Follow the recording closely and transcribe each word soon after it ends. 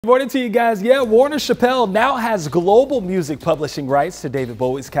Good morning to you guys. Yeah, Warner Chappell now has global music publishing rights to David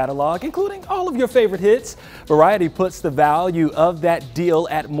Bowie's catalog, including all of your favorite hits. Variety puts the value of that deal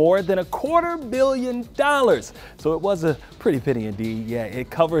at more than $250 million. So it was a pretty penny indeed. Yeah,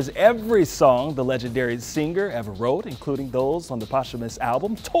 it covers every song the legendary singer ever wrote, including those on the posthumous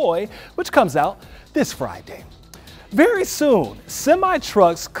album Toy, which comes out this Friday. Very soon,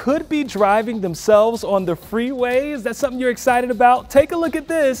 semi-trucks could be driving themselves on the freeways. That's something you're excited about? Take a look at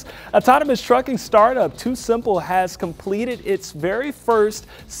this. Autonomous trucking startup TuSimple has completed its very first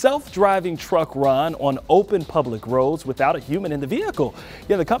self-driving truck run on open public roads without a human in the vehicle.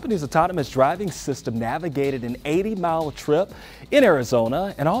 Yeah, the company's autonomous driving system navigated an 80-mile trip in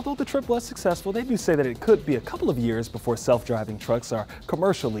Arizona, and although the trip was successful, they do say that it could be a couple of years before self-driving trucks are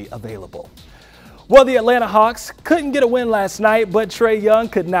commercially available. Well, the Atlanta Hawks couldn't get a win last night, but Trae Young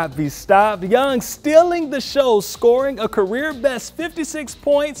could not be stopped. Young stealing the show, scoring a career-best 56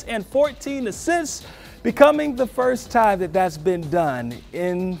 points and 14 assists, becoming the first time that that's been done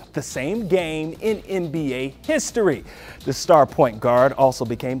in the same game in NBA history. The star point guard also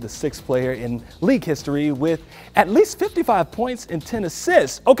became the sixth player in league history with at least 55 points and 10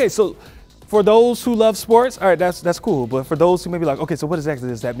 assists. Okay, so for those who love sports, all right, that's cool. But for those who may be like, okay, so what exactly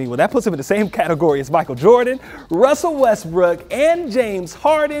does that mean? Well, that puts him in the same category as Michael Jordan, Russell Westbrook, and James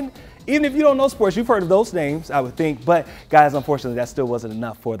Harden. Even if you don't know sports, you've heard of those names, I would think. But guys, unfortunately, that still wasn't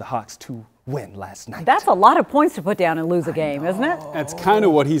enough for the Hawks to win last night. That's a lot of points to put down and lose a game, isn't it? That's kind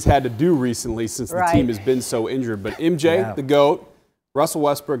of what he's had to do recently since the team has been so injured. But MJ, the GOAT, Russell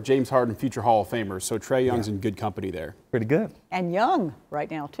Westbrook, James Harden, future Hall of Famers. So Trae Young's in good company there. Pretty good. And young right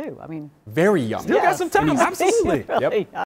now, too. I mean, very young. Still got some time, absolutely. Really yep.